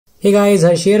Hey guys,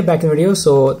 Harsh here, back in the video.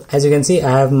 So as you can see, I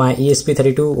have my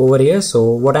ESP32 over here. So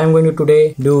what I'm going to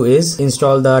today do is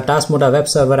install the Tasmota web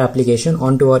server application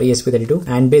onto our ESP32,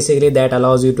 and basically that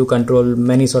allows you to control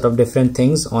many sort of different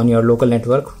things on your local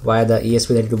network via the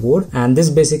ESP32 board. And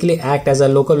this basically act as a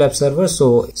local web server,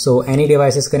 so any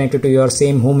devices connected to your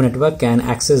same home network can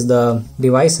access the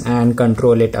device and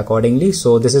control it accordingly.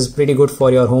 So this is pretty good for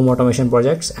your home automation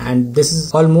projects, and this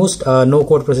is almost a no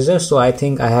code processor, so I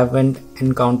think I haven't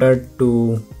encountered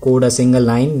to code a single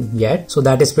line yet, so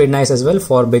that is pretty nice as well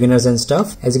for beginners and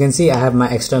stuff. As you can see, I have my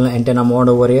external antenna mod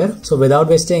over here. So without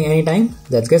wasting any time,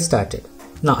 let's get started.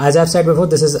 Now, as I've said before,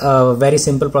 this is a very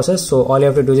simple process. So all you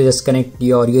have to do is just connect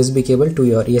your USB cable to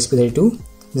your ESP32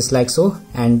 just like so,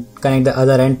 and connect the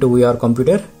other end to your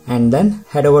computer, and then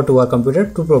head over to our computer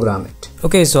to program it.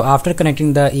 Okay, so after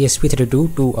connecting the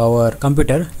ESP32 to our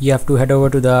computer, you have to head over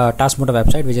to the Tasmota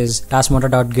website, which is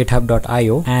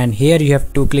tasmota.github.io, and here you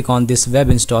have to click on this web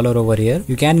installer over here.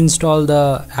 You can install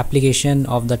the application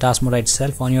of the Tasmota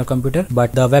itself on your computer,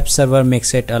 but the web server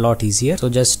makes it a lot easier. So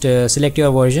just select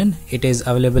your version. It is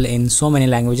available in so many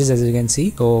languages, as you can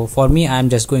see. So for me, I'm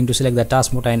just going to select the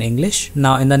Tasmota in English.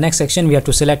 Now in the next section, we have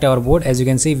to select our board. As you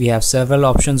can see, we have several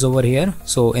options over here.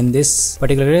 So in this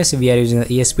particular case, we are using the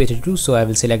ESP32, so I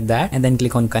will select that and then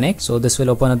click on connect. So this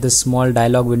will open up this small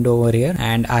dialog window over here,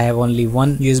 and I have only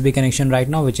one USB connection right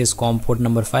now, which is COM port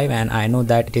number 5, and I know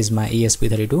that it is my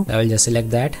ESP32. I will just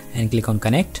select that and click on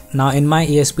connect. Now in my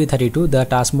ESP32, the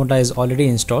Tasmota is already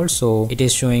installed, so it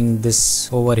is showing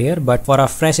this over here, but for a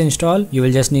fresh install, you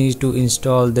will just need to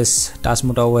install this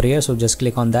Tasmota over here. So just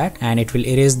click on that and it will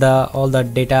erase all the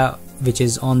data which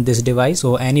is on this device.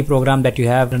 So any program that you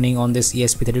have running on this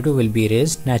ESP32 will be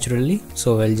erased naturally.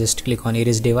 So we'll just click on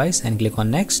erase device and click on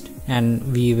next,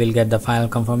 and we will get the final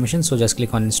confirmation. So just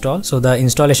click on install. So the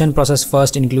installation process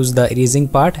first includes the erasing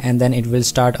part, and then it will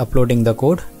start uploading the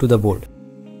code to the board.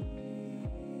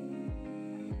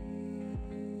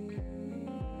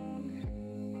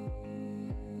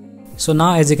 So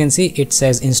now as you can see, it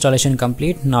says installation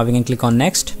complete. Now we can click on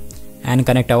next and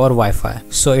connect our Wi-Fi.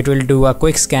 So it will do a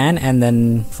quick scan and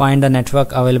then find the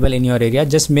network available in your area.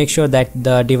 Just make sure that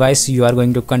the device you are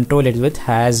going to control it with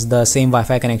has the same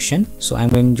Wi-Fi connection. So I'm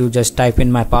going to just type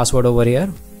in my password over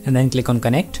here and then click on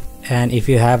connect. And if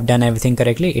you have done everything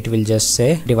correctly, it will just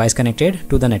say device connected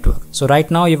to the network. So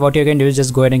right now what you can do is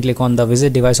just go ahead and click on the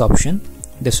visit device option.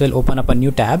 This will open up a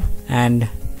new tab, and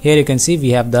here you can see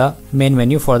we have the main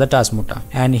menu for the Tasmota,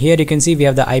 and here you can see we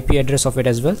have the IP address of it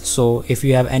as well. So if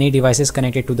you have any devices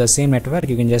connected to the same network,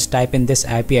 you can just type in this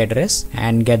IP address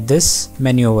and get this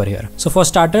menu over here. So for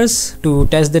starters, to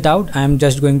test it out, I'm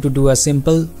just going to do a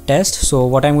simple test. So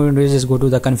what I'm going to do is just go to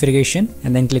the configuration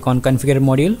and then click on configure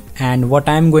module, and what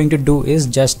I'm going to do is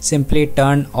just simply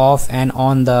turn off and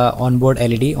on the onboard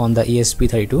LED on the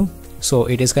ESP32. So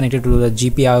it is connected to the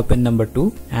GPIO pin number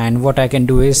 2, and what I can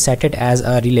do is set it as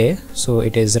a relay. So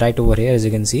it is right over here, as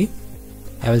you can see.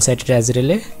 I will set it as a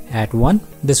relay at 1.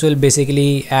 This will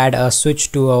basically add a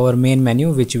switch to our main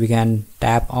menu, which we can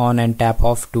tap on and tap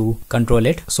off to control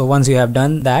it. So once you have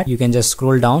done that, you can just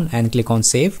scroll down and click on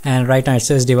save, and right now it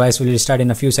says device will restart in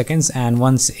a few seconds, and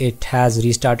once it has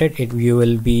restarted, you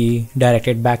will be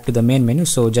directed back to the main menu.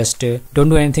 So just don't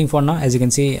do anything for now. As you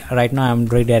can see right now, I'm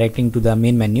redirecting to the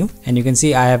main menu, and you can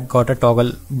see I have got a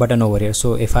toggle button over here.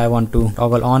 So if I want to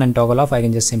toggle on and toggle off, I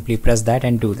can just simply press that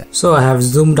and do that. So I have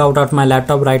zoomed out of my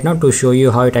laptop right now to show you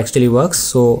how it actually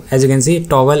works. So as you can see,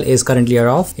 toggle is currently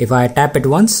off. If I tap it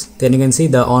once, then you can see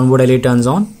the onboard LED turns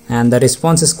on, and the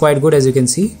response is quite good. As you can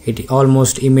see, it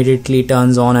almost immediately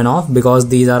turns on and off because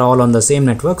these are all on the same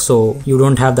network, so you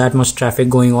don't have that much traffic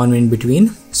going on in between.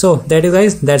 So that is,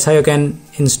 guys, that's how you can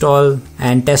install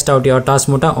and test out your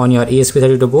Tasmota on your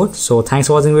ESP32 board. So thanks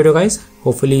for watching the video, guys.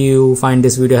 Hopefully you find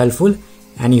this video helpful,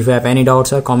 and if you have any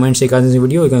doubts or comments regarding this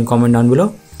video, you can comment down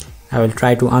below. I will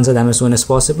try to answer them as soon as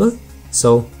possible.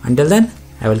 So until then,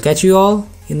 I will catch you all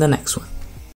in the next one.